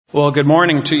Well, good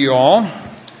morning to you all.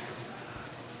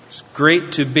 It's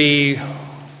great to be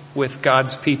with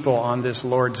God's people on this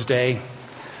Lord's Day.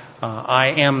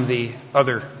 I am the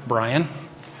other Brian.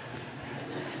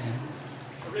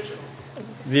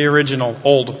 The original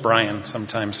old Brian,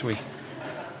 sometimes we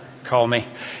call me.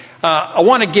 I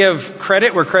want to give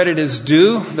credit where credit is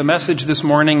due. The message this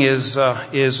morning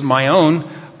is my own,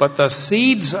 but the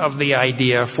seeds of the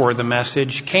idea for the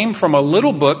message came from a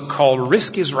little book called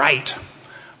Risk is Right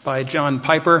by John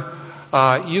Piper.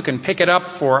 You can pick it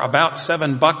up for about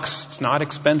 $7. It's not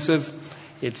expensive.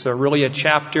 It's really a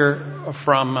chapter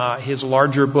from his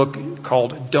larger book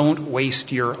called Don't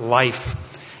Waste Your Life.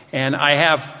 And I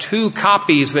have 2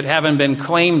 copies that haven't been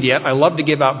claimed yet. I love to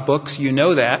give out books, you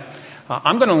know that.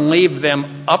 I'm going to leave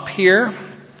them up here.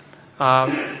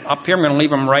 I'm going to leave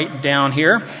them right down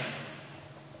here.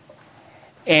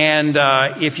 And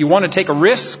if you want to take a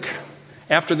risk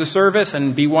after the service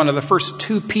and be one of the first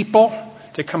 2 people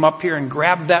to come up here and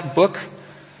grab that book,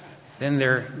 then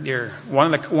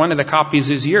one of the copies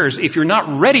is yours. If you're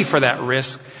not ready for that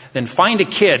risk, then find a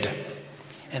kid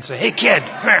and say, "Hey kid,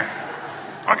 come here.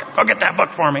 Go get that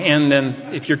book for me." And then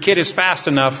if your kid is fast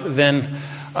enough, then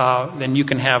you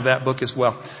can have that book as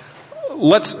well.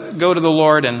 Let's go to the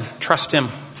Lord and trust Him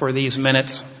for these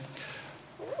minutes.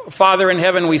 Father in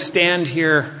heaven, we stand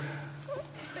here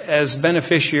as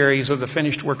beneficiaries of the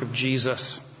finished work of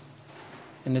Jesus.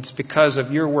 And it's because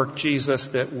of your work, Jesus,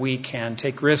 that we can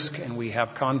take risk and we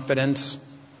have confidence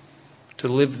to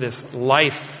live this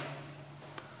life.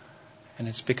 And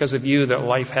it's because of you that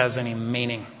life has any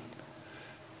meaning.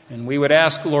 And we would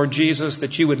ask, Lord Jesus,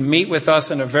 that you would meet with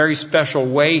us in a very special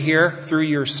way here through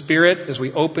your Spirit as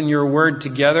we open your word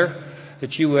together,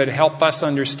 that you would help us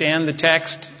understand the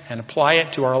text and apply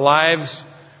it to our lives,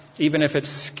 even if it's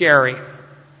scary.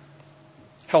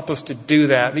 Help us to do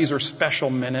that. These are special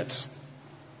minutes.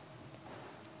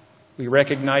 We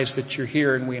recognize that you're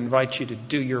here and we invite you to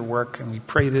do your work, and we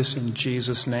pray this in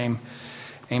Jesus' name.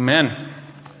 Amen.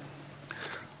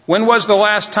 When was the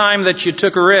last time that you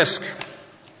took a risk?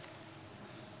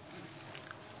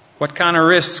 What kind of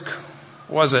risk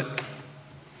was it?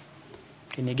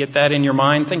 Can you get that in your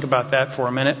mind? Think about that for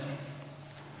a minute.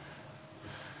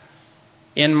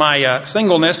 In my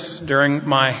singleness during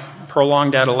my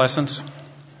prolonged adolescence,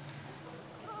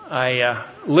 I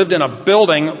lived in a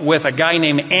building with a guy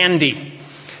named Andy.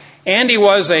 Andy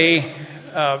was a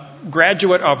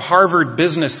graduate of Harvard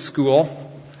Business School,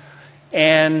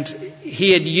 and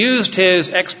he had used his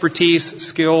expertise,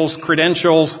 skills,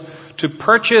 credentials to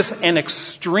purchase an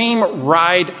extreme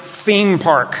ride theme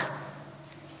park.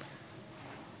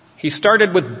 He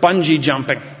started with bungee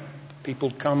jumping. People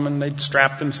would come and they'd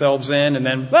strap themselves in and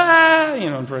then,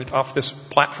 right off this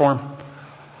platform.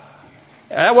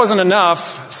 That wasn't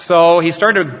enough, so he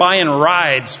started buying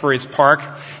rides for his park.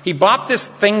 He bought this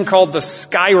thing called the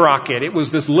Skyrocket. It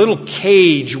was this little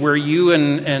cage where you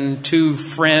and 2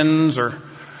 friends, or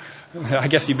I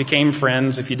guess you became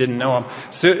friends if you didn't know them.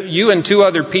 So you and 2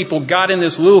 other people got in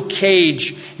this little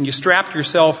cage and you strapped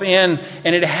yourself in,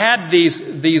 and it had these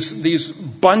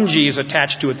bungees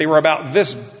attached to it. They were about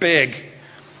this big.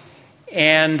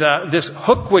 And this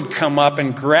hook would come up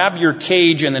and grab your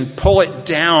cage and then pull it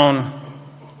down.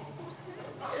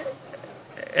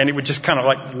 And it would just kind of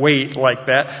like wait like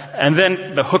that. And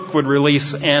then the hook would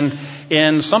release. And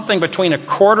in something between a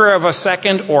quarter of a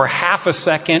second or half a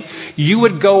second, you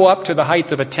would go up to the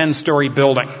height of a 10-story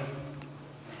building.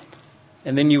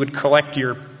 And then you would collect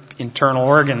your internal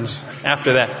organs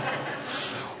after that.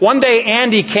 One day,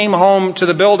 Andy came home to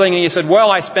the building and he said, "Well,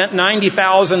 I spent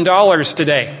 $90,000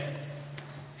 today."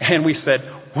 And we said,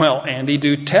 "Well, Andy,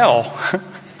 do tell.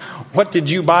 What did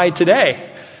you buy today?"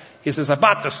 He says, "I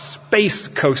bought the Space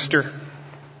Coaster."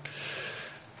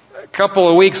 A couple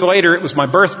of weeks later, it was my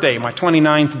birthday, my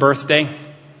 29th birthday.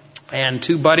 And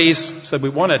 2 buddies said, "We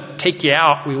want to take you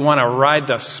out. We want to ride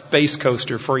the Space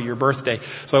Coaster for your birthday."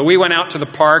 So we went out to the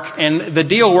park, and the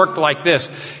deal worked like this.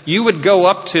 You would go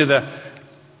up to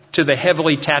the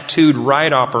heavily tattooed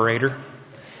ride operator,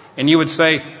 and you would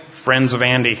say, "Friends of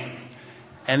Andy."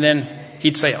 And then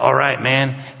he'd say, "All right,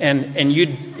 man." And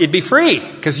it'd be free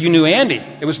because you knew Andy.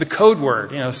 It was the code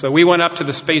word, So we went up to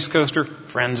the Space Coaster,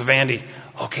 "Friends of Andy."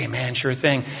 "Okay, man, sure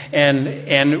thing."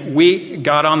 And we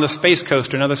got on the Space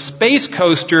Coaster. Now the Space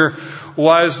Coaster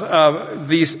was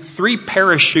these 3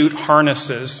 parachute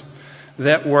harnesses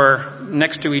that were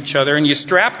next to each other, and you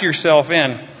strapped yourself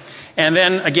in. And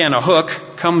then again, a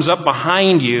hook comes up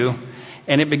behind you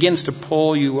and it begins to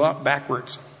pull you up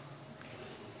backwards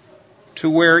to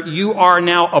where you are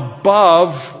now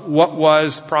above what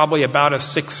was probably about a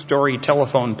 6-story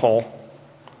telephone pole.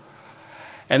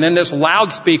 And then this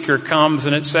loudspeaker comes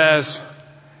and it says,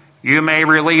 "You may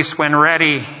release when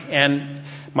ready." And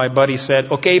my buddy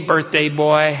said, "Okay, birthday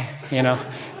boy,"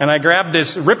 And I grabbed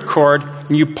this ripcord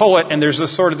and you pull it and there's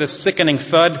this sort of this sickening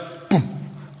thud, boom,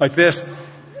 like this.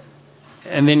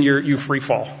 And then you free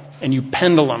fall and you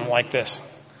pendulum like this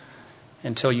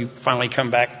until you finally come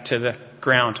back to the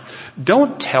ground.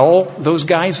 Don't tell those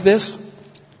guys this,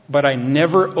 but I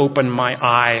never open my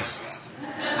eyes.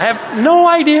 I have no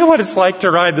idea what it's like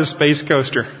to ride the space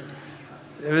coaster.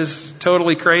 It was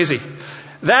totally crazy.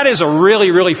 That is a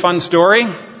really, really fun story,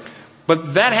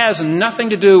 but that has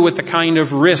nothing to do with the kind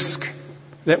of risk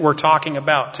that we're talking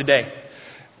about today.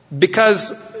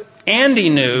 Because Andy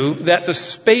knew that the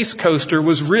space coaster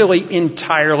was really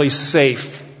entirely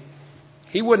safe.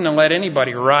 He wouldn't have let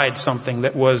anybody ride something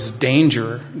that was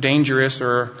dangerous,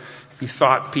 or if he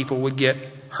thought people would get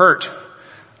hurt.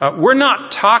 We're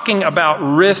not talking about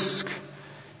risk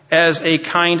as a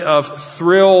kind of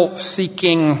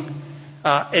thrill-seeking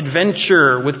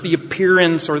adventure with the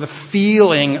appearance or the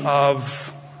feeling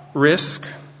of risk.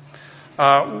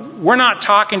 We're not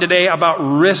talking today about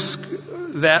risk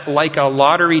that, like a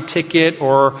lottery ticket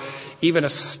or even a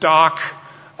stock,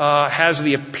 has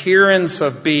the appearance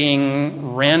of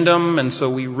being random, and so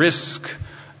we risk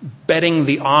betting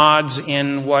the odds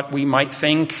in what we might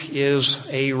think is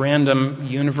a random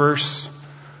universe,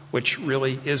 which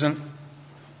really isn't,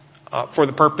 for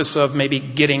the purpose of maybe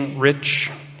getting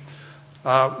rich.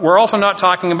 We're also not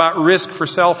talking about risk for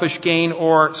selfish gain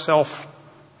or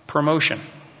self-promotion.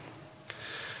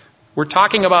 We're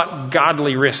talking about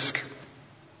godly risk.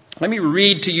 Let me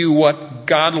read to you what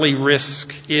godly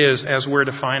risk is as we're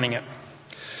defining it.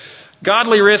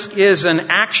 Godly risk is an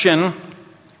action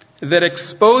that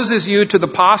exposes you to the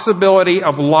possibility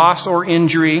of loss or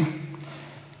injury,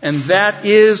 and that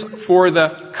is for the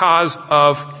cause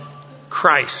of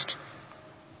Christ.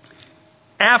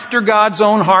 After God's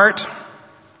own heart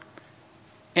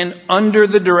and under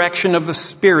the direction of the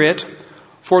Spirit,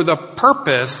 for the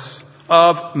purpose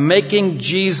of making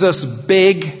Jesus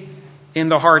big in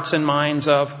the hearts and minds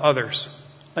of others.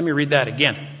 Let me read that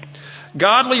again.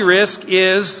 Godly risk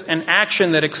is an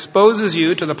action that exposes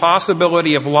you to the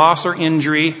possibility of loss or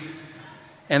injury,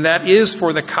 and that is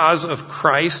for the cause of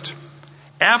Christ,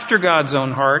 after God's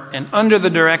own heart and under the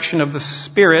direction of the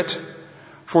Spirit,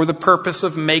 for the purpose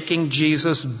of making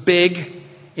Jesus big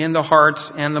in the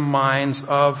hearts and the minds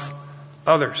of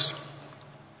others.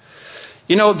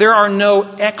 There are no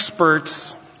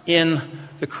experts in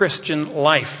the Christian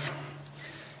life.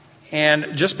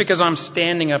 And just because I'm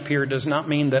standing up here does not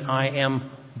mean that I am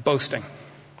boasting.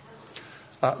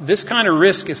 This kind of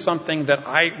risk is something that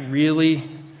I really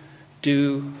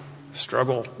do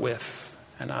struggle with.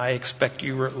 And I expect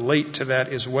you relate to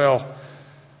that as well.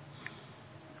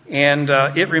 And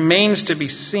it remains to be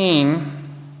seen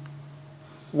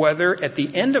whether at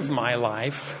the end of my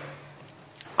life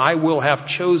I will have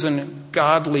chosen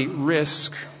godly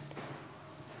risk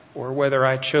or whether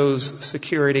I chose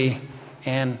security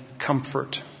and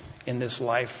comfort in this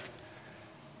life.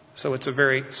 So it's a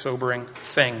very sobering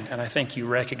thing, and I think you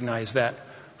recognize that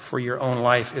for your own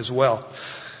life as well.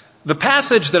 The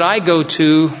passage that I go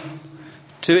to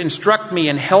instruct me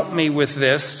and help me with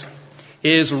this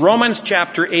is Romans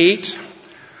chapter 8,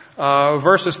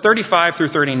 verses 35 through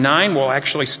 39. We'll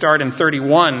actually start in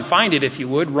 31. Find it if you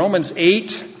would. Romans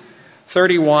 8,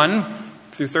 31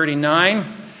 through 39.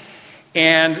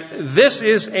 And this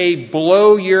is a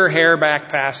blow your hair back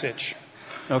passage.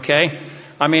 Okay?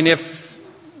 I mean, if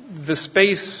the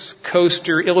space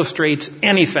coaster illustrates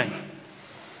anything,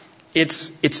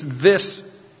 it's this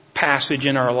passage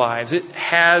in our lives. It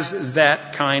has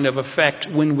that kind of effect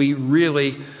when we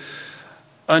really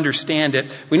understand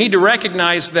it. We need to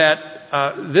recognize that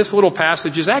this little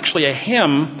passage is actually a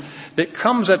hymn that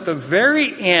comes at the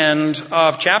very end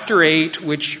of chapter 8,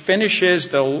 which finishes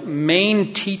the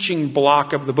main teaching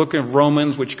block of the book of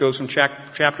Romans, which goes from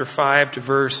chapter 5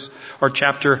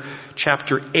 to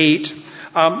chapter 8.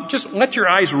 Just let your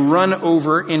eyes run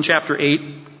over in chapter 8,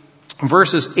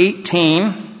 verses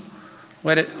 18,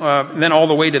 then all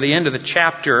the way to the end of the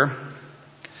chapter.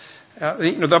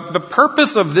 The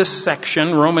purpose of this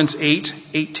section, Romans 8,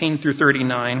 18 through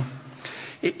 39,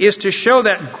 is to show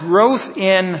that growth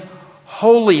in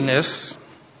holiness,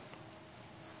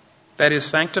 that is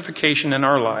sanctification in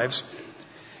our lives,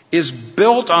 is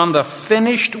built on the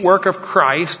finished work of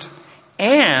Christ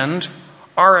and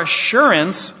our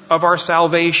assurance of our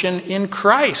salvation in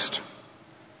Christ.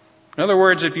 In other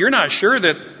words, if you're not sure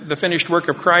that the finished work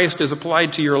of Christ is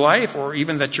applied to your life, or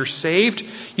even that you're saved,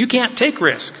 you can't take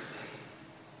risk.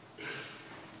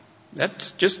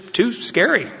 That's just too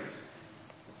scary.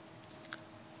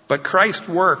 But Christ's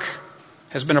work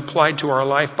has been applied to our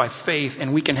life by faith,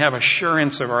 and we can have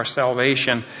assurance of our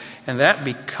salvation. And that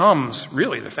becomes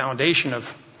really the foundation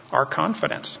of our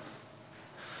confidence.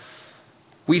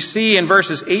 We see in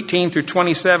verses 18 through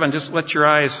 27, just let your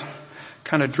eyes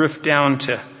kind of drift down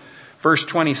to verse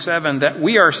 27, that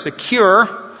we are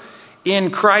secure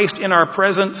in Christ in our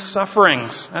present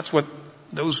sufferings. That's what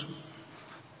those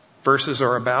verses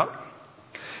are about.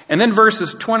 And then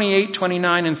verses 28,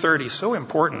 29, and 30, so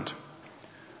important.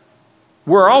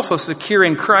 We're also secure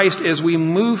in Christ as we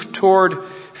move toward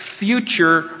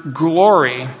future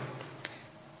glory.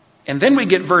 And then we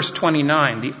get verse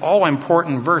 29, the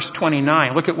all-important verse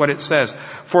 29. Look at what it says.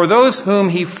 For those whom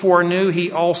he foreknew,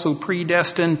 he also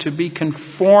predestined to be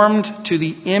conformed to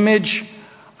the image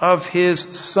of his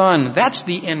Son. That's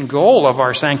the end goal of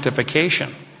our sanctification.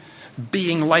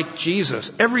 Being like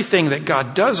Jesus. Everything that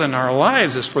God does in our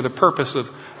lives is for the purpose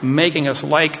of making us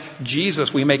like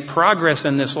Jesus. We make progress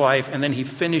in this life, and then he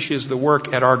finishes the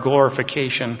work at our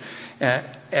glorification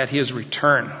at his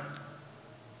return.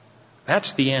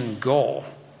 That's the end goal.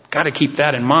 Got to keep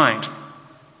that in mind.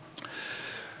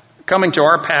 Coming to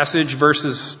our passage,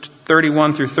 verses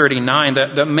 31 through 39,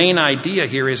 the main idea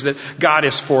here is that God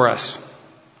is for us.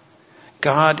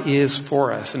 God is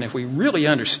for us. And if we really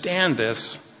understand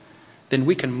this, then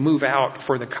we can move out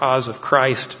for the cause of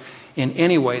Christ in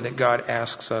any way that God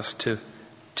asks us to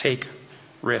take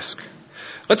risk.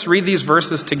 Let's read these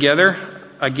verses together.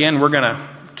 Again, we're going to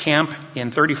camp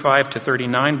in 35 to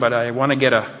 39, but I want to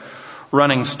get a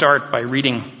running start by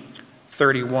reading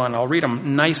 31. I'll read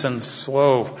them nice and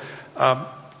slow.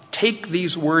 Take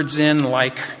these words in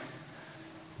like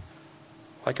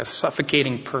a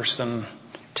suffocating person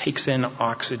takes in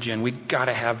oxygen. We've got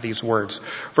to have these words.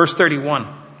 Verse 31.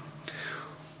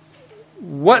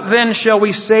 What then shall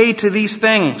we say to these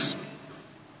things?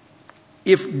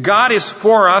 If God is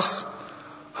for us,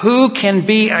 who can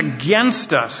be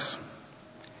against us?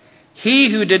 He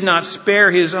who did not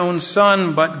spare his own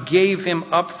Son, but gave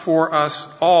him up for us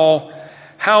all,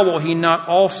 how will he not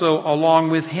also,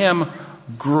 along with him,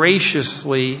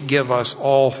 graciously give us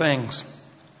all things?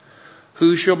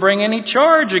 Who shall bring any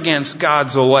charge against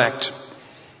God's elect?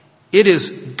 It is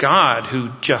God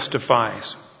who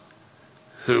justifies.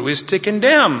 Who is to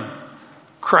condemn?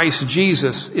 Christ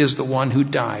Jesus is the one who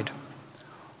died.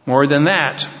 More than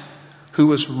that, who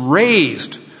was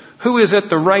raised, who is at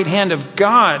the right hand of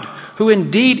God, who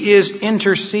indeed is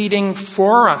interceding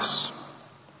for us.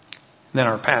 Then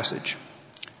our passage.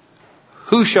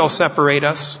 Who shall separate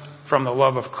us from the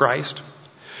love of Christ?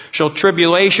 Shall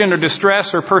tribulation or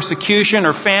distress or persecution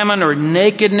or famine or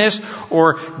nakedness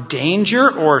or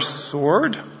danger or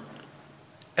sword?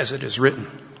 As it is written,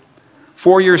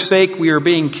 for your sake we are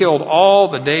being killed all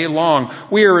the day long.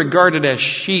 We are regarded as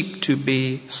sheep to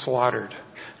be slaughtered.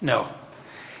 No.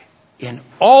 In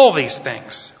all these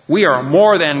things, we are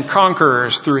more than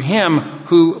conquerors through him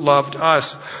who loved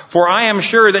us. For I am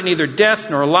sure that neither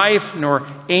death, nor life, nor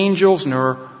angels,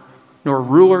 nor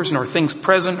rulers, nor things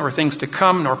present, nor things to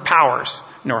come, nor powers,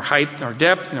 nor height, nor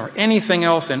depth, nor anything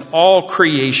else in all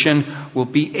creation will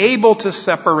be able to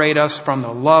separate us from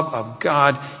the love of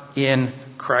God in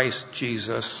Christ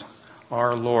Jesus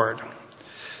our Lord.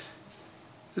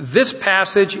 This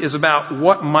passage is about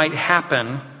what might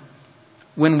happen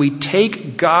when we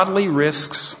take godly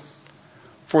risks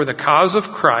for the cause of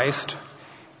Christ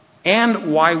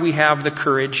and why we have the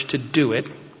courage to do it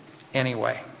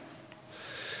anyway.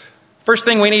 First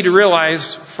thing we need to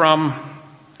realize from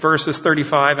verses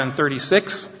 35 and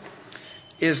 36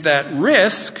 is that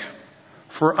risk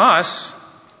for us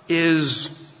is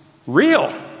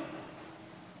real.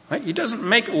 Right? He doesn't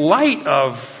make light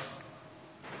of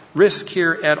risk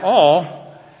here at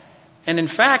all. And in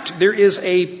fact, there is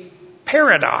a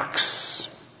paradox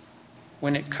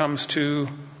when it comes to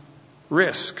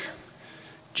risk.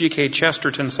 G.K.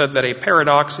 Chesterton said that a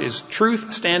paradox is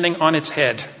truth standing on its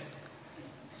head.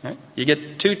 Right? You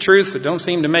get two truths that don't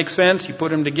seem to make sense. You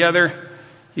put them together,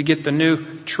 you get the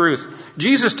new truth.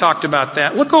 Jesus talked about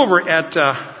that. Look over at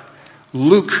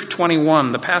Luke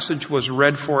 21. The passage was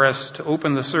read for us to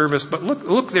open the service, but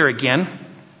look there again.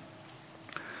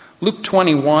 Luke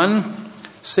 21,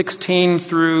 16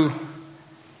 through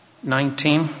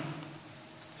 19.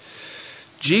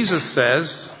 Jesus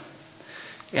says,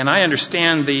 and I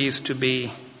understand these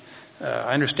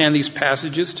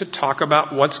passages to talk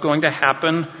about what's going to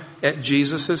happen at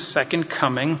Jesus' second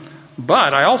coming,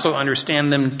 but I also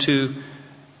understand them to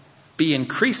be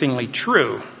increasingly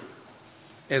true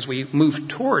as we move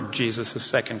toward Jesus'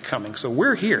 second coming. So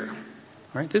we're here,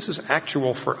 right? This is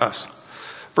actual for us.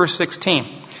 Verse 16,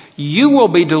 you will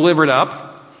be delivered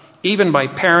up even by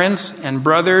parents and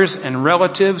brothers and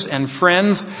relatives and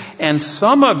friends, and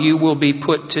some of you will be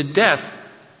put to death.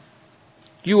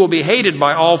 You will be hated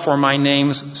by all for my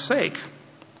name's sake,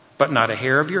 but not a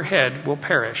hair of your head will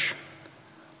perish.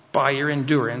 By your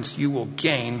endurance you will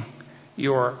gain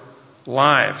your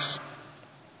lives.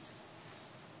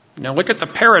 Now look at the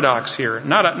paradox here.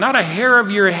 Not a hair of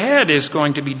your head is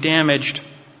going to be damaged,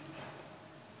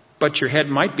 but your head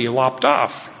might be lopped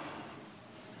off.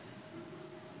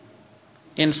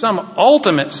 In some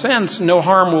ultimate sense, no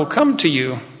harm will come to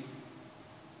you,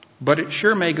 but it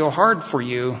sure may go hard for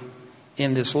you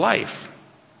in this life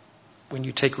when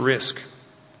you take risk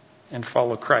and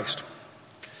follow Christ.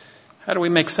 How do we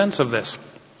make sense of this?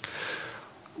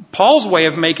 Paul's way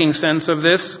of making sense of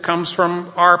this comes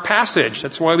from our passage.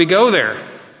 That's why we go there.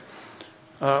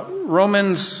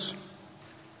 Romans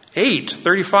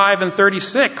 8:35 and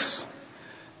 36.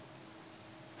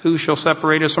 Who shall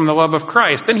separate us from the love of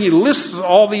Christ? Then he lists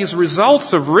all these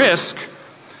results of risk: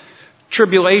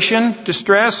 tribulation,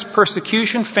 distress,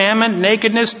 persecution, famine,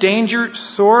 nakedness, danger,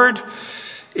 sword.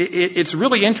 It's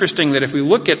really interesting that if we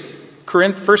look at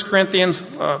 1 Corinthians,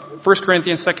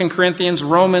 2 Corinthians,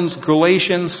 Romans,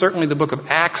 Galatians, certainly the book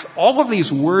of Acts, all of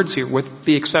these words here, with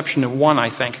the exception of one, I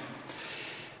think,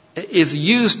 is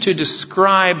used to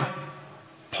describe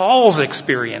Paul's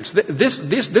experience. This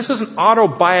is an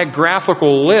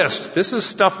autobiographical list. This is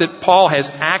stuff that Paul has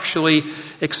actually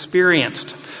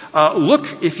experienced.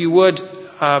 Look, if you would,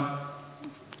 a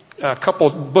couple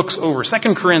books over.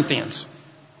 2 Corinthians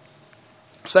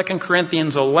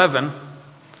 11,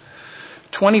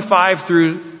 25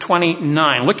 through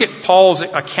 29. Look at Paul's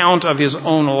account of his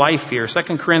own life here.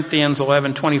 2 Corinthians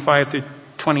 11, 25 through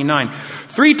 29.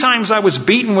 3 times I was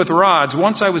beaten with rods.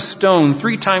 Once I was stoned.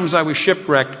 3 times I was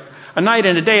shipwrecked. A night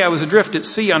and a day I was adrift at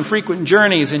sea on frequent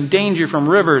journeys, in danger from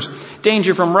rivers,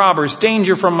 danger from robbers,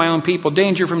 danger from my own people,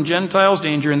 danger from Gentiles,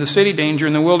 danger in the city, danger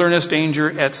in the wilderness,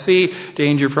 danger at sea,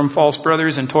 danger from false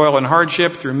brothers, in toil and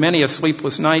hardship, through many a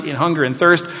sleepless night, in hunger and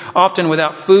thirst, often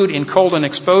without food, in cold and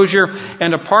exposure.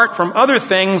 And apart from other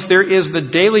things, there is the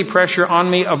daily pressure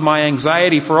on me of my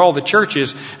anxiety for all the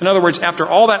churches. In other words, after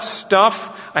all that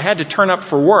stuff, I had to turn up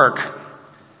for work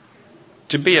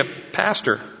to be a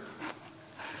pastor.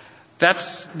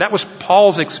 That was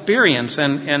Paul's experience,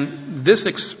 and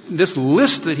this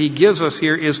list that he gives us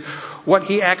here is what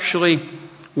he actually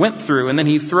went through. And then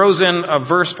he throws in a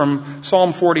verse from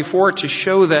Psalm 44 to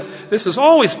show that this has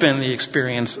always been the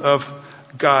experience of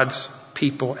God's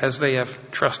people as they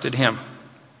have trusted him.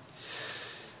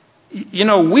 You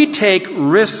know, we take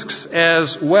risks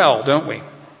as well, don't we?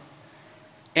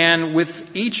 And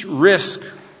with each risk,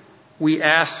 we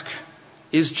ask,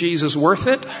 is Jesus worth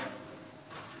it?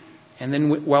 And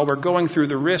then while we're going through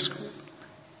the risk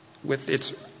with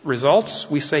its results,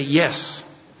 we say, yes,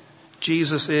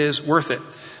 Jesus is worth it.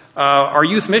 Our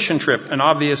youth mission trip, an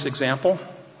obvious example.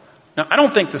 Now, I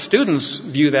don't think the students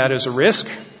view that as a risk.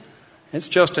 It's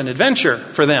just an adventure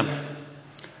for them.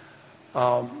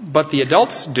 But the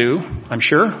adults do, I'm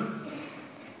sure,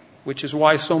 which is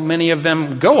why so many of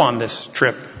them go on this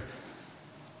trip.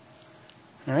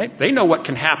 All right? They know what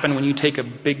can happen when you take a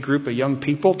big group of young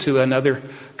people to another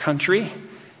country.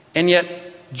 And yet,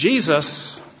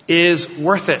 Jesus is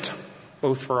worth it,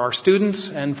 both for our students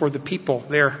and for the people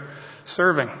they're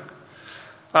serving.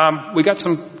 We got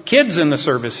some kids in the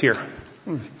service here.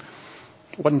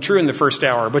 Wasn't true in the first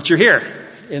hour, but you're here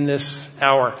in this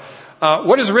hour.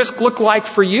 What does risk look like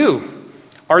for you?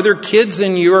 Are there kids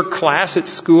in your class at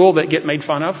school that get made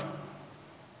fun of?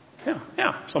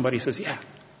 Yeah. Somebody says, yeah.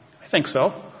 I think so.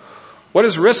 What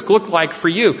does risk look like for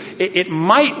you? It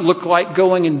might look like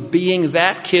going and being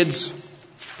that kid's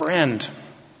friend.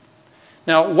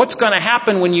 Now, what's going to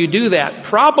happen when you do that?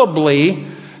 Probably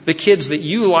the kids that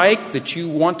you like, that you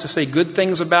want to say good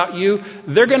things about you,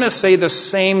 they're going to say the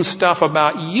same stuff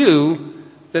about you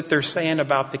that they're saying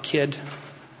about the kid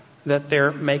that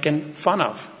they're making fun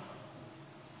of.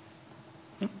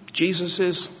 Jesus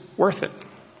is worth it.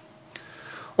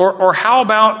 Or how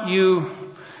about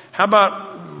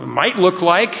it might look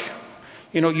like,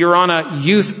 you're on a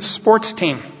youth sports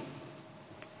team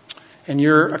and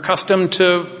you're accustomed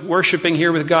to worshiping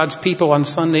here with God's people on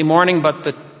Sunday morning, but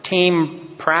the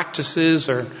team practices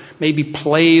or maybe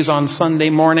plays on Sunday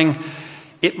morning.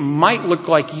 It might look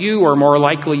like you, or more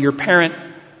likely your parent,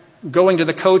 going to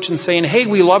the coach and saying, hey,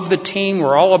 we love the team,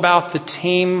 we're all about the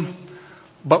team,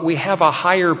 but we have a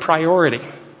higher priority.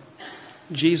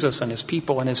 Jesus and his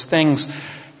people and his things.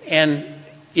 And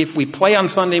if we play on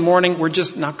Sunday morning, we're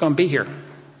just not going to be here.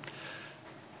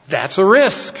 That's a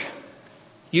risk.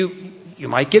 You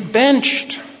might get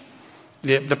benched.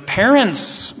 The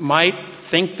parents might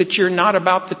think that you're not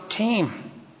about the team,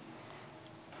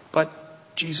 but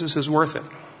Jesus is worth it.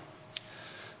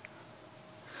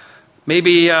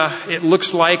 Maybe it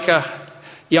looks like a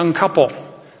young couple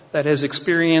that has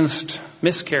experienced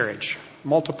miscarriage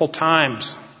multiple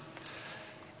times,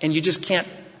 and you just can't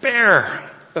bear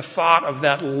the thought of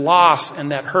that loss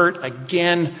and that hurt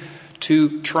again.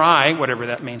 To try, whatever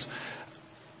that means,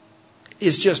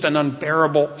 is just an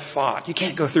unbearable thought. You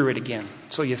can't go through it again,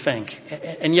 so you think.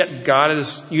 And yet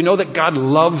you know that God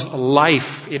loves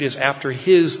life. It is after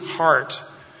His heart.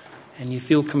 And you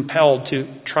feel compelled to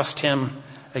trust Him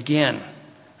again.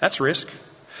 That's risk.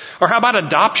 Or how about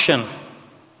adoption?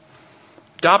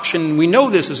 Adoption, we know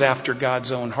this is after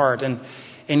God's own heart. And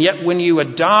yet when you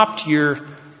adopt,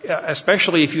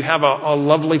 especially if you have a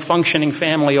lovely functioning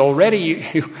family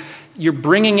already, you're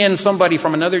bringing in somebody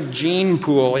from another gene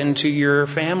pool into your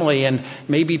family, and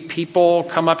maybe people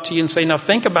come up to you and say, now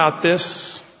think about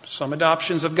this. Some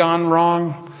adoptions have gone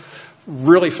wrong.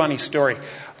 Really funny story.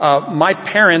 My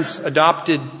parents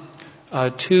adopted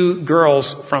 2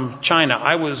 girls from China.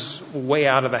 I was way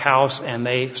out of the house, and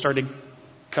they started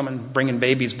bringing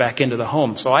babies back into the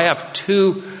home. So I have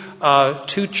two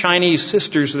Chinese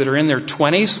sisters that are in their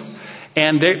 20s.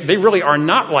 And they really are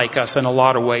not like us in a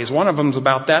lot of ways. One of them's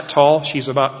about that tall. She's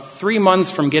about 3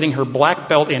 months from getting her black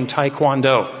belt in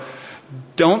Taekwondo.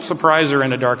 Don't surprise her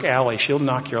in a dark alley. She'll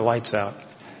knock your lights out.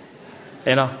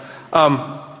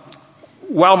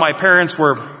 While my parents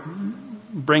were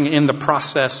bringing in the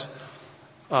process,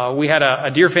 we had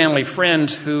a dear family friend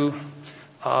who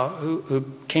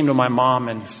came to my mom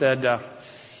and said,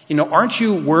 aren't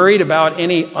you worried about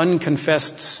any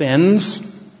unconfessed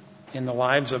sins in the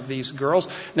lives of these girls?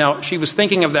 Now, she was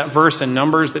thinking of that verse in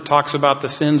Numbers that talks about the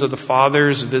sins of the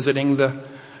fathers visiting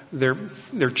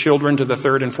their children to the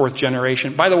 3rd and 4th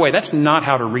generation. By the way, that's not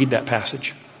how to read that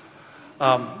passage.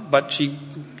 And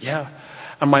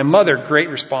my mother, great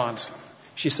response.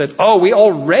 She said, we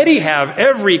already have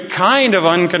every kind of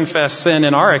unconfessed sin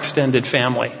in our extended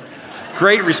family.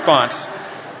 Great response.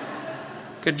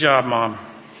 Good job, Mom.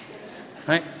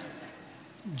 Right?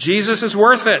 Jesus is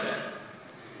worth it.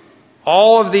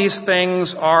 All of these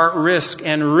things are risk,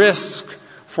 and risk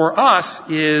for us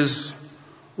is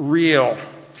real.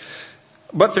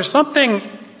 But there's something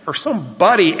or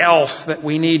somebody else that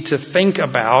we need to think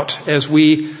about as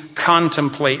we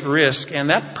contemplate risk,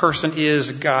 and that person is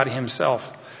God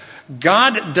Himself.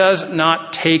 God does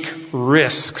not take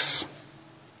risks.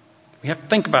 We have to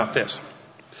think about this.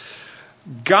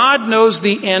 God knows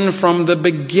the end from the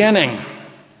beginning.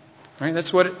 Right?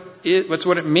 That's what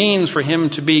it means for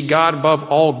Him to be God above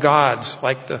all gods,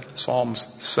 like the Psalms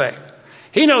say.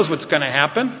 He knows what's going to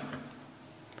happen.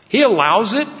 He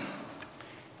allows it.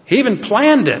 He even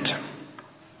planned it.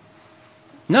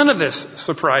 None of this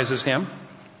surprises Him.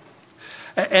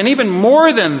 And even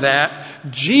more than that,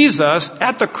 Jesus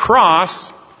at the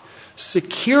cross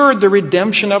secured the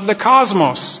redemption of the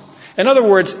cosmos. In other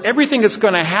words, everything that's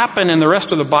going to happen in the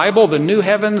rest of the Bible, the new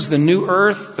heavens, the new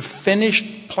earth, the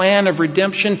finished plan of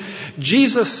redemption,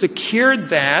 Jesus secured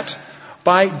that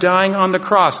by dying on the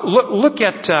cross. Look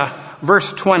at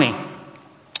verse 20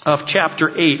 of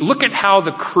chapter 8. Look at how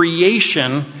the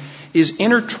creation is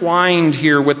intertwined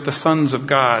here with the sons of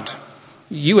God.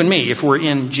 You and me, if we're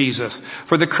in Jesus.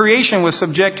 For the creation was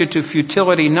subjected to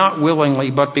futility, not willingly,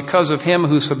 but because of Him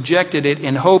who subjected it,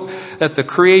 in hope that the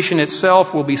creation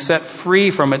itself will be set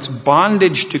free from its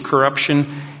bondage to corruption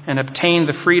and obtain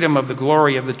the freedom of the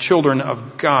glory of the children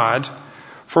of God.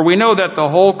 For we know that the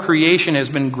whole creation has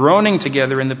been groaning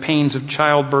together in the pains of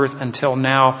childbirth until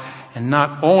now. And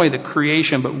not only the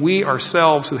creation, but we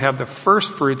ourselves who have the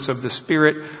first fruits of the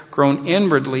Spirit groan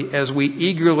inwardly as we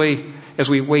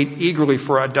wait eagerly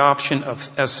for adoption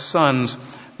as sons,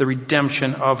 the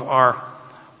redemption of our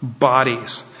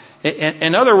bodies.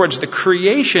 In other words, the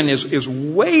creation is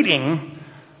waiting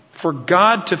for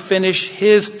God to finish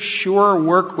His sure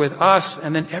work with us,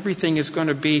 and then everything is going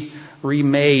to be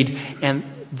remade. And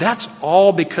that's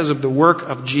all because of the work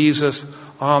of Jesus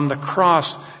on the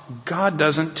cross. God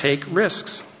doesn't take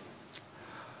risks.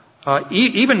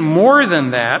 Even more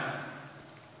than that,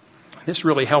 this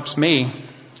really helps me.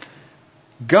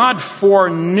 God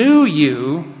foreknew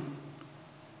you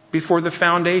before the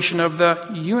foundation of the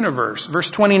universe. Verse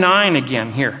 29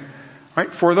 again here.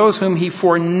 Right? For those whom He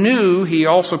foreknew, He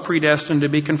also predestined to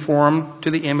be conformed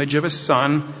to the image of His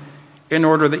Son, in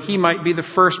order that He might be the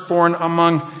firstborn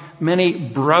among many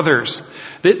brothers.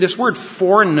 This word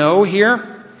foreknow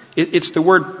here, it's the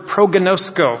word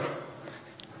prognosko.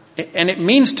 And it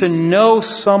means to know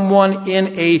someone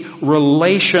in a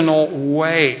relational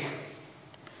way.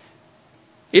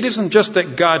 It isn't just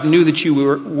that God knew that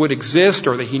you would exist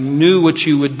or that He knew what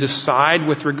you would decide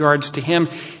with regards to Him.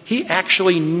 He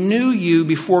actually knew you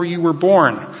before you were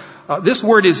born. This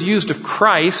word is used of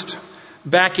Christ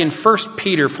back in 1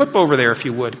 Peter. Flip over there if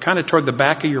you would, kind of toward the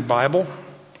back of your Bible.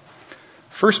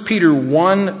 1 Peter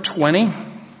 1:20.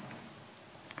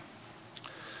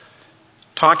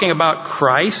 Talking about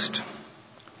Christ.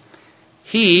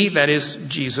 He, that is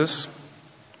Jesus,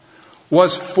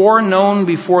 was foreknown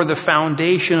before the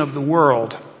foundation of the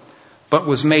world, but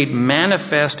was made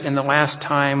manifest in the last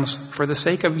times for the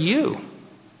sake of you.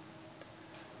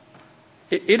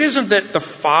 It isn't that the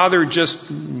Father just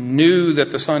knew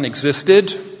that the Son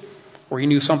existed, or He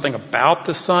knew something about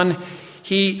the Son.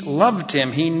 He loved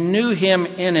Him. He knew Him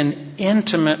in an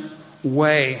intimate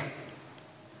way.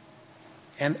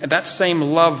 And that same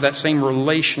love, that same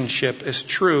relationship is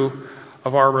true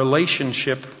of our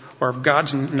relationship or of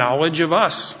God's knowledge of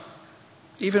us,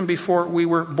 even before we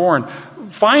were born.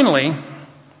 Finally,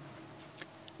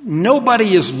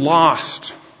 nobody is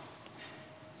lost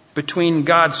between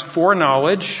God's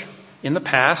foreknowledge in the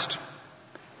past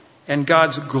and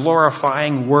God's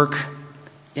glorifying work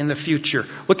in the future.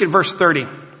 Look at verse 30.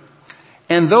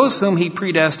 And those whom He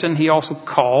predestined, He also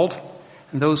called.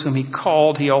 And those whom He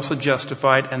called, He also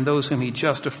justified. And those whom He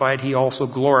justified, He also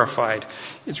glorified.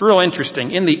 It's real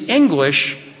interesting. In the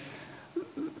English,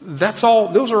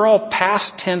 those are all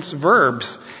past tense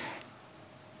verbs.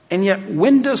 And yet,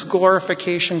 when does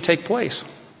glorification take place?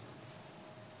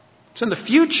 It's in the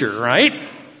future, right?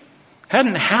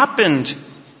 Hadn't happened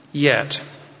yet.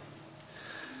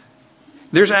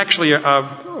 There's actually a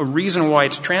reason why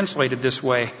it's translated this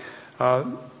way.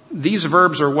 These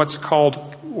verbs are what's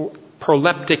called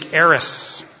proleptic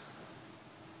aorist.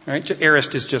 Right?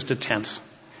 Aorist is just a tense.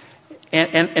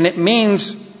 And it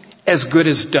means as good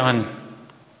as done.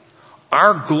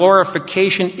 Our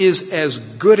glorification is as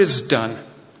good as done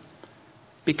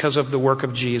because of the work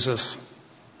of Jesus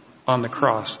on the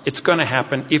cross. It's going to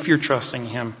happen if you're trusting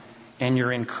Him and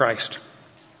you're in Christ.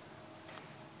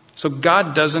 So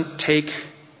God doesn't take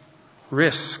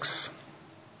risks.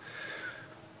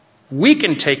 We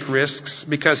can take risks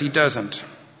because He doesn't.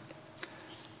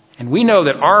 And we know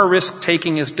that our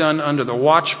risk-taking is done under the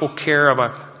watchful care of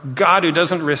a God who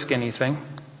doesn't risk anything,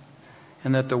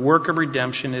 and that the work of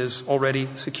redemption is already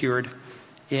secured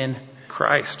in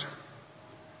Christ.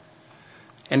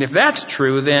 And if that's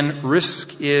true, then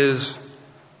risk is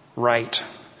right.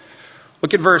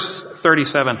 Look at verse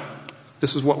 37.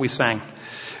 This is what we sang.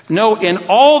 No, in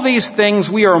all these things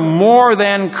we are more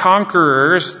than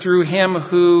conquerors through Him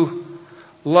who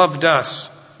loved us.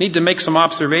 Need to make some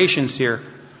observations here.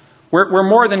 We're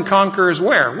more than conquerors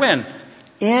where? When?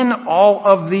 In all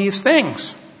of these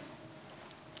things.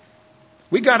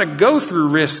 We got to go through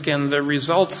risk and the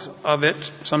results of it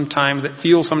sometimes that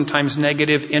feel sometimes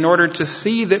negative in order to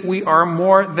see that we are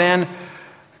more than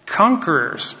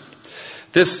conquerors.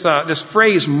 This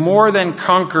phrase, more than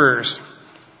conquerors,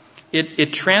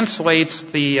 it translates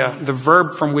the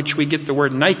verb from which we get the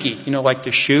word Nike. You know, like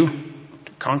the shoe,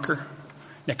 to conquer.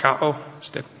 Nikao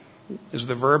is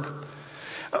the verb.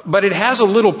 But it has a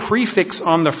little prefix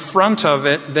on the front of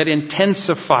it that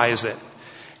intensifies it.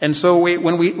 And so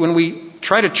when we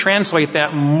try to translate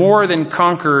that, more than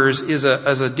conquerors is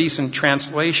a decent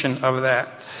translation of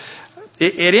that.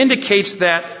 It indicates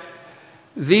that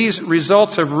these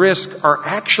results of risk are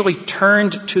actually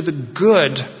turned to the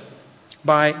good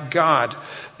by God.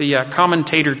 The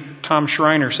commentator Tom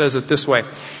Schreiner says it this way.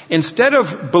 Instead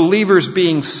of believers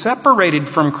being separated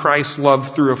from Christ's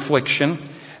love through affliction,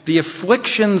 the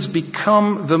afflictions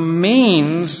become the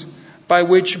means by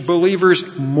which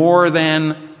believers more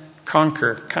than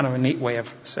conquer. Kind of a neat way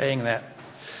of saying that.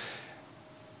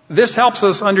 This helps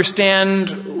us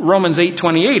understand Romans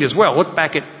 8:28 as well. Look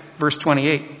back at verse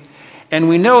 28. And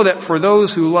we know that for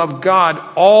those who love God,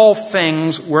 all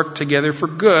things work together for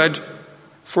good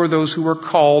for those who are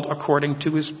called according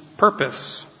to His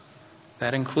purpose.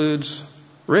 That includes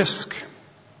risk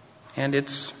and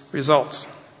its results.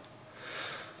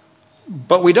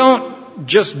 But we don't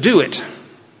just do it,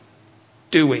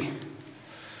 do we?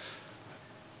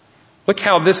 Look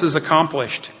how this is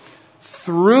accomplished.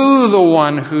 Through the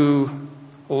one who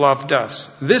loved us.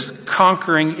 This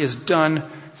conquering is done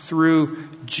through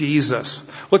Jesus.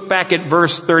 Look back at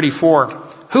verse 34.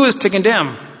 Who is to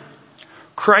condemn?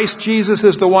 Christ Jesus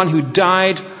is the one who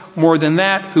died, more than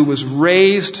that, who was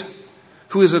raised,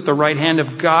 who is at the right hand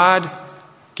of God.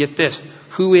 Get this.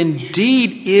 Who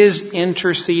indeed is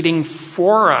interceding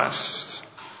for us.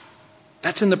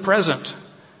 That's in the present.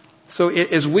 So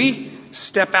as we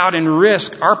step out and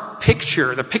risk,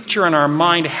 the picture in our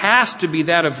mind has to be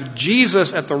that of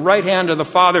Jesus at the right hand of the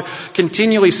Father,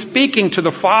 continually speaking to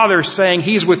the Father, saying,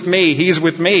 He's with me, He's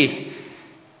with me.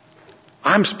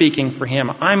 I'm speaking for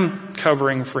Him. I'm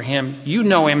covering for Him. You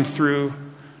know Him through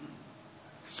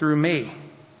me.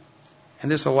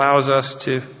 And this allows us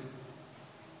to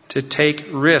take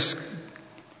risk.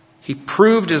 He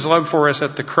proved His love for us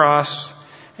at the cross,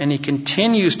 and He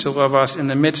continues to love us in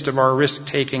the midst of our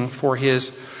risk-taking for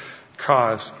His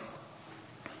cause.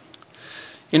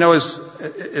 You know,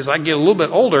 as I get a little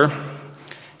bit older,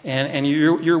 and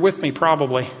you're with me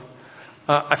probably,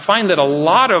 I find that a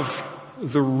lot of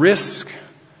the risk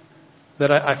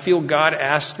that I feel God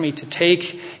asked me to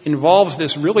take involves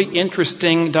this really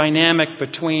interesting dynamic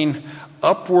between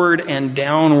upward and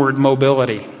downward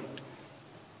mobility.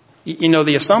 You know,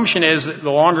 the assumption is that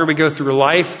the longer we go through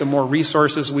life, the more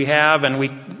resources we have,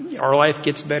 and our life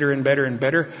gets better and better and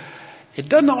better. It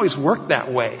doesn't always work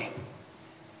that way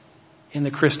in the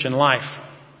Christian life.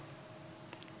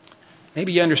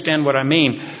 Maybe you understand what I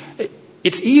mean.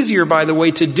 It's easier, by the way,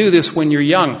 to do this when you're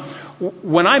young.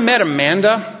 When I met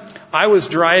Amanda, I was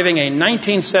driving a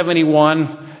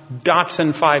 1971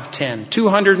 Datsun 510,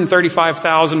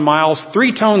 235,000 miles,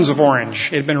 3 tones of orange.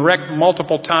 It had been wrecked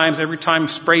multiple times, every time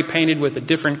spray painted with a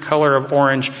different color of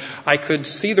orange. I could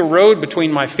see the road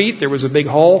between my feet. There was a big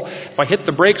hole. If I hit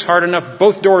the brakes hard enough,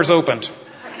 both doors opened.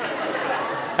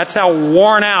 That's how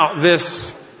worn out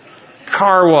this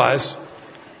car was.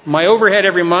 My overhead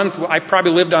every month, I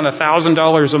probably lived on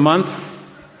 $1,000 a month.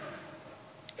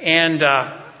 And,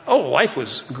 life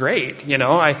was great. You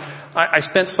know, I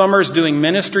spent summers doing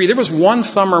ministry. There was one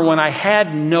summer when I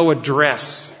had no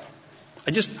address.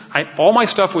 All my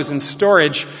stuff was in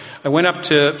storage. I went up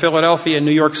to Philadelphia,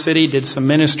 New York City, did some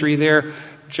ministry there,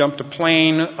 jumped a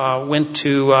plane, went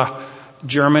to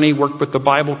Germany, worked with the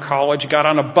Bible College, got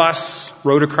on a bus,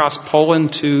 rode across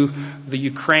Poland to the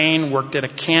Ukraine, worked at a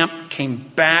camp, came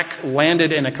back,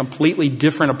 landed in a completely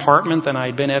different apartment than I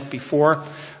had been at before.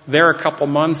 There a couple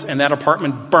months, and that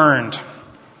apartment burned.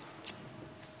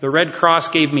 The Red Cross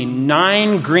gave me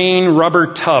 9 green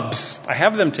rubber tubs. I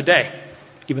have them today,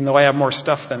 even though I have more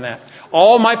stuff than that.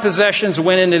 All my possessions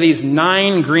went into these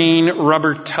 9 green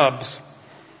rubber tubs.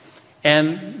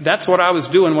 And that's what I was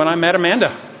doing when I met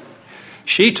Amanda.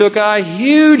 She took a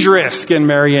huge risk in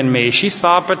marrying me. She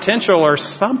saw potential or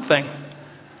something.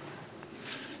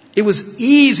 It was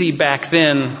easy back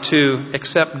then to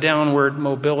accept downward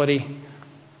mobility.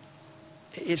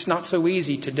 It's not so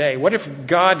easy today. What if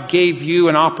God gave you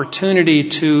an opportunity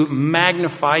to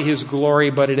magnify His glory,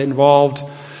 but it involved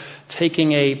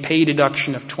taking a pay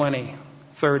deduction of 20,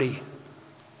 30,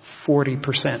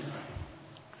 40%? It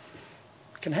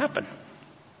can happen.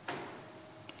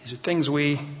 These are things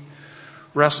we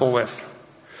wrestle with.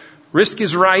 Risk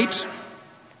is right.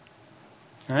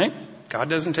 All right? God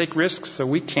doesn't take risks, so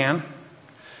we can.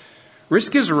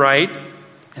 Risk is right.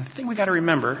 And the thing we got to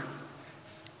remember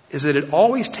is that it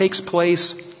always takes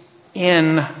place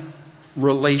in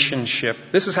relationship.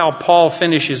 This is how Paul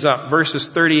finishes up, verses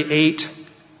 38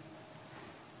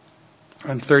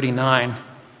 and 39.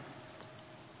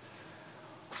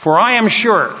 For I am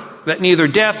sure that neither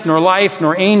death, nor life,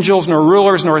 nor angels, nor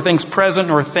rulers, nor things present,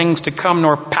 nor things to come,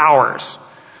 nor powers,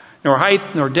 nor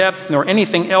height, nor depth, nor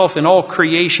anything else in all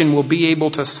creation will be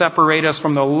able to separate us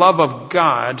from the love of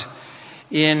God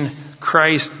in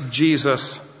Christ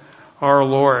Jesus our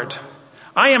Lord.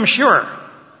 I am sure.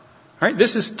 Right?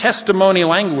 This is testimony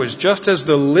language. Just as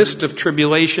the list of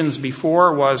tribulations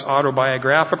before was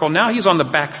autobiographical, now he's on the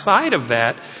backside of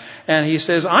that. And he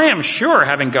says, I am sure,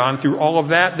 having gone through all of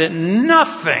that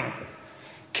nothing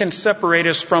can separate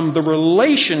us from the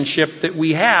relationship that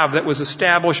we have that was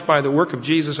established by the work of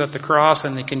Jesus at the cross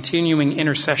and the continuing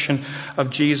intercession of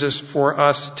Jesus for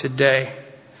us today.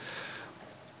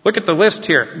 Look at the list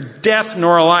here. Death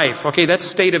nor life. Okay, that's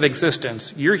state of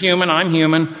existence. You're human, I'm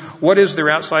human. What is there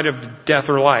outside of death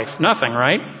or life? Nothing,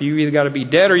 right? You either got to be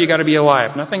dead or you got to be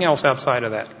alive. Nothing else outside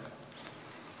of that.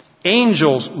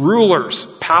 Angels, rulers,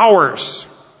 powers.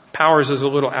 Powers is a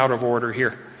little out of order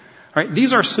here. All right,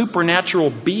 these are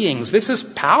supernatural beings. This is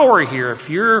power here.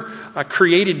 If you're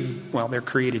created, well, they're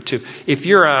created too. If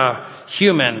you're a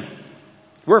human,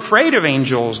 we're afraid of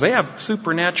angels. They have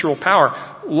supernatural power.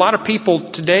 A lot of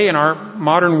people today in our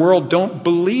modern world don't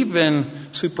believe in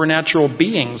supernatural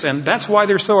beings, and that's why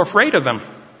they're so afraid of them,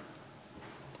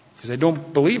 because they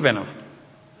don't believe in them.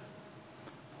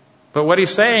 But what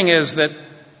he's saying is that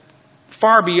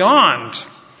far beyond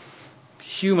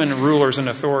human rulers and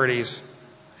authorities,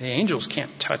 the angels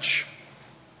can't touch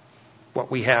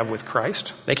what we have with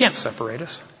Christ. They can't separate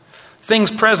us.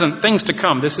 Things present, things to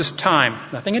come. This is time.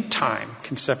 Nothing in time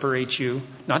can separate you.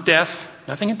 Not death.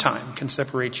 Nothing in time can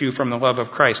separate you from the love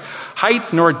of Christ.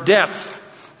 Height nor depth.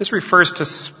 This refers to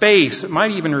space. It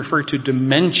might even refer to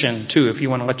dimension too, if you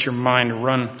want to let your mind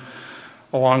run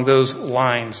along those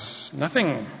lines.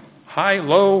 Nothing high,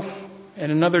 low, in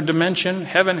another dimension,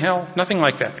 heaven, hell, nothing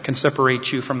like that can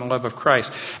separate you from the love of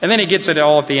Christ. And then he gets it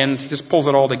all at the end, he just pulls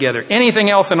it all together.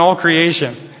 Anything else in all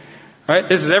creation, right?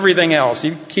 This is everything else.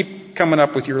 You keep coming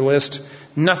up with your list.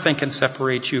 Nothing can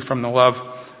separate you from the love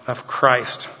of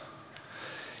Christ.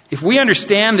 If we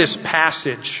understand this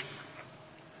passage,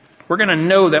 we're going to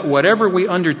know that whatever we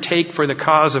undertake for the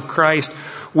cause of Christ,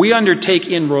 we undertake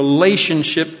in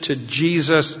relationship to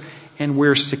Jesus, and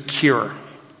we're secure.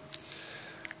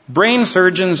 Brain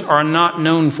surgeons are not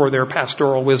known for their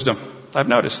pastoral wisdom. I've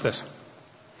noticed this.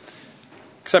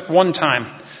 Except one time,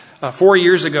 4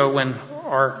 years ago, when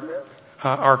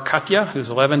our Katya, who's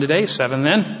 11 today, 7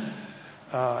 then,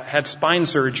 had spine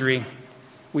surgery.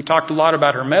 We talked a lot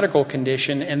about her medical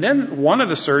condition, and then one of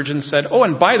the surgeons said, "Oh,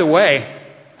 and by the way,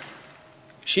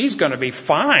 she's going to be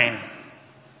fine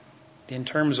in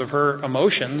terms of her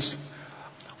emotions.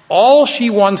 All she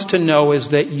wants to know is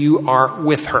that you are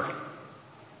with her.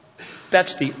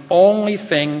 That's the only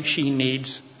thing she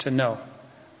needs to know."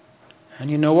 And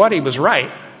you know what? He was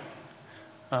right.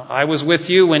 I was with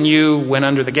you when you went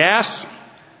under the gas.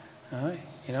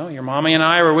 Your mommy and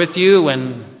I were with you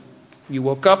when you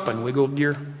woke up and wiggled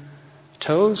your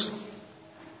toes.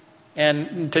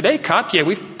 And today, Katya,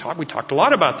 we talked a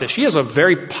lot about this. She has a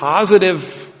very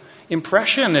positive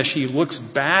impression as she looks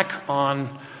back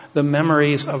on the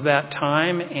memories of that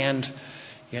time. And,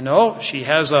 she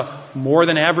has a more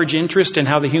than average interest in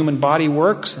how the human body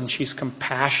works. And she's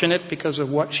compassionate because of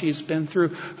what she's been through.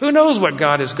 Who knows what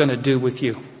God is going to do with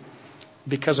you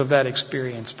because of that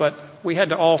experience. But we had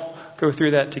to all go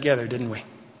through that together, didn't we?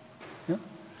 Yeah.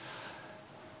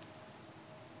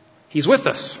 He's with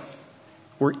us.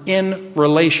 We're in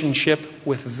relationship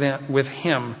with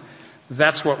Him.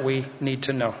 That's what we need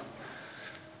to know.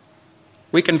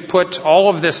 We can put all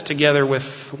of this together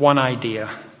with one idea.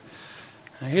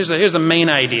 Here's the main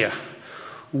idea.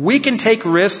 We can take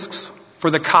risks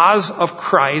for the cause of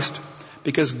Christ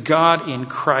because God in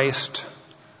Christ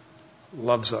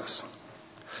loves us.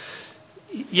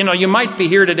 You might be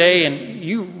here today and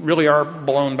you really are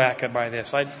blown back by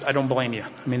this. I don't blame you.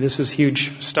 I mean, this is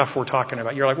huge stuff we're talking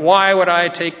about. You're like, why would I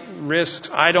take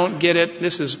risks? I don't get it.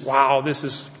 This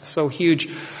is so huge.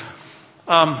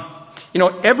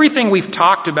 Everything we've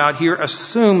talked about here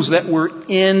assumes that we're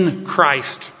in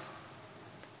Christ.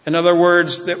 In other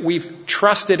words, that we've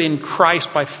trusted in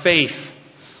Christ by faith.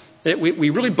 That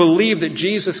we really believe that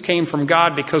Jesus came from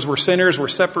God because we're sinners, we're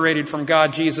separated from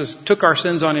God. Jesus took our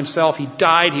sins on Himself. He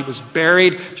died, He was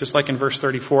buried, just like in verse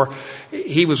 34.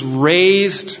 He was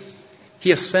raised,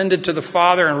 He ascended to the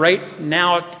Father, and right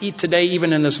now, today,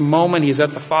 even in this moment, He's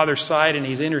at the Father's side and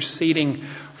He's interceding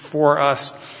for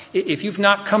us. If you've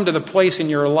not come to the place in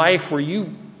your life where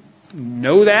you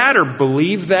know that or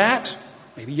believe that,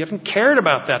 maybe you haven't cared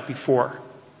about that before,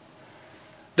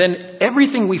 then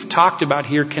everything we've talked about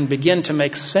here can begin to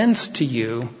make sense to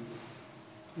you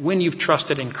when you've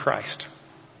trusted in Christ.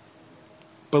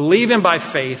 Believe Him by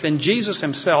faith, and Jesus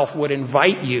Himself would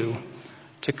invite you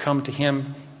to come to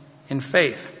Him in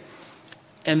faith.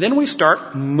 And then we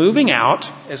start moving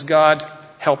out as God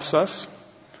helps us.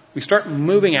 We start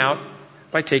moving out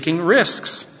by taking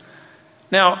risks.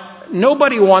 Now,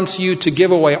 nobody wants you to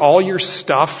give away all your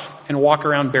stuff and walk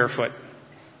around barefoot.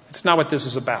 It's not what this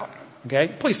is about. Okay?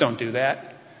 Please don't do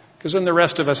that, because then the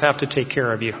rest of us have to take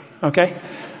care of you. Okay?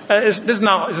 This is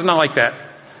not like that.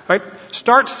 All right?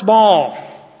 Start small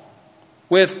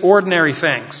with ordinary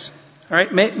things. All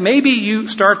right? Maybe you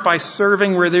start by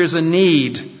serving where there's a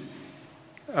need,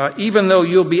 even though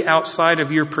you'll be outside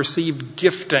of your perceived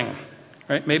gifting.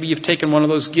 Right? Maybe you've taken one of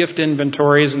those gift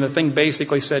inventories and the thing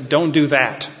basically said, don't do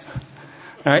that.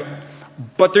 All right?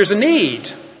 But there's a need.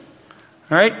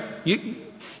 All right?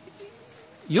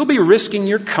 You'll be risking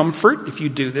your comfort if you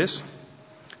do this,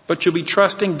 but you'll be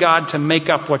trusting God to make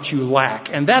up what you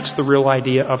lack. And that's the real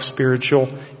idea of spiritual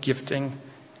gifting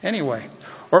anyway.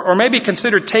 Or maybe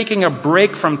consider taking a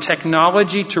break from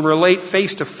technology to relate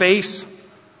face to face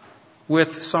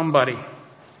with somebody.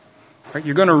 Right?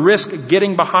 You're going to risk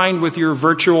getting behind with your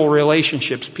virtual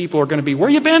relationships. People are going to be, where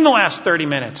you been the last 30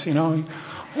 minutes?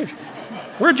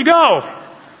 Where'd you go?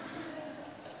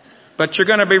 But you're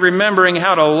going to be remembering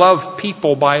how to love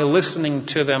people by listening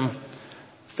to them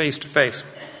face to face.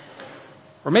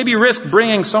 Or maybe risk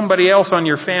bringing somebody else on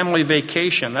your family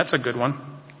vacation. That's a good one.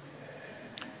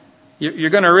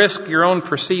 You're going to risk your own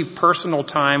perceived personal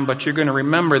time, but you're going to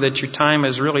remember that your time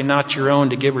is really not your own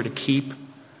to give or to keep,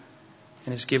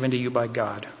 and it's given to you by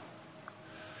God.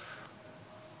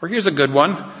 Or here's a good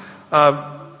one.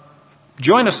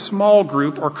 Join a small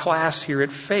group or class here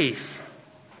at Faith.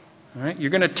 All right? You're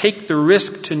going to take the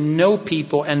risk to know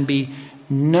people and be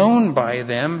known by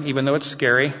them, even though it's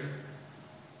scary.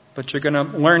 But you're going to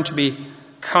learn to be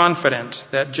confident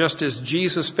that just as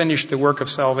Jesus finished the work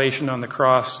of salvation on the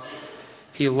cross,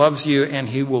 He loves you and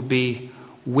He will be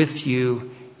with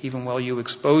you even while you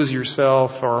expose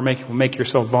yourself or make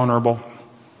yourself vulnerable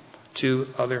to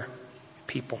other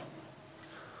people.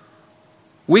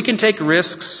 We can take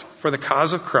risks for the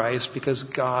cause of Christ because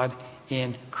God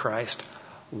in Christ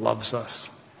loves us.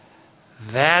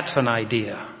 That's an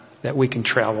idea that we can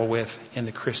travel with in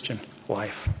the Christian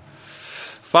life.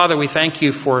 Father, we thank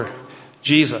you for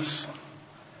Jesus.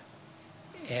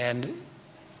 And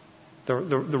the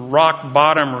rock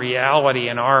bottom reality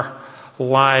in our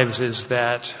lives is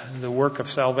that the work of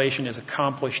salvation is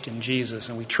accomplished in Jesus,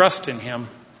 and we trust in Him.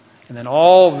 And then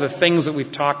all the things that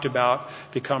we've talked about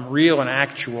become real and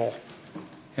actual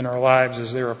in our lives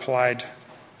as they're applied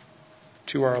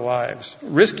to our lives.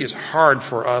 Risk is hard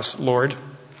for us, Lord.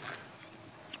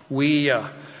 We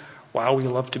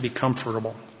love to be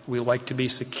comfortable. We like to be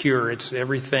secure. It's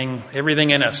everything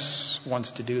in us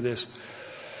wants to do this.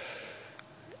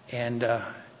 And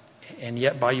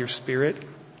yet by your Spirit,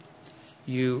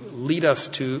 you lead us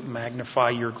to magnify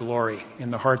your glory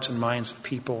in the hearts and minds of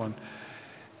people. And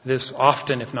this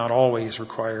often, if not always,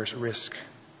 requires risk.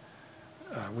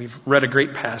 We've read a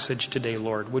great passage today,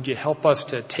 Lord. Would you help us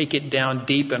to take it down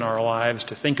deep in our lives,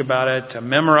 to think about it, to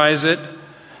memorize it,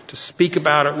 to speak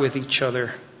about it with each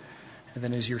other, and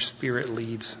then as your Spirit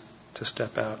leads, to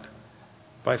step out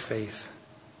by faith,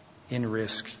 in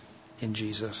risk, in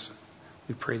Jesus.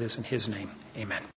 We pray this in His name. Amen.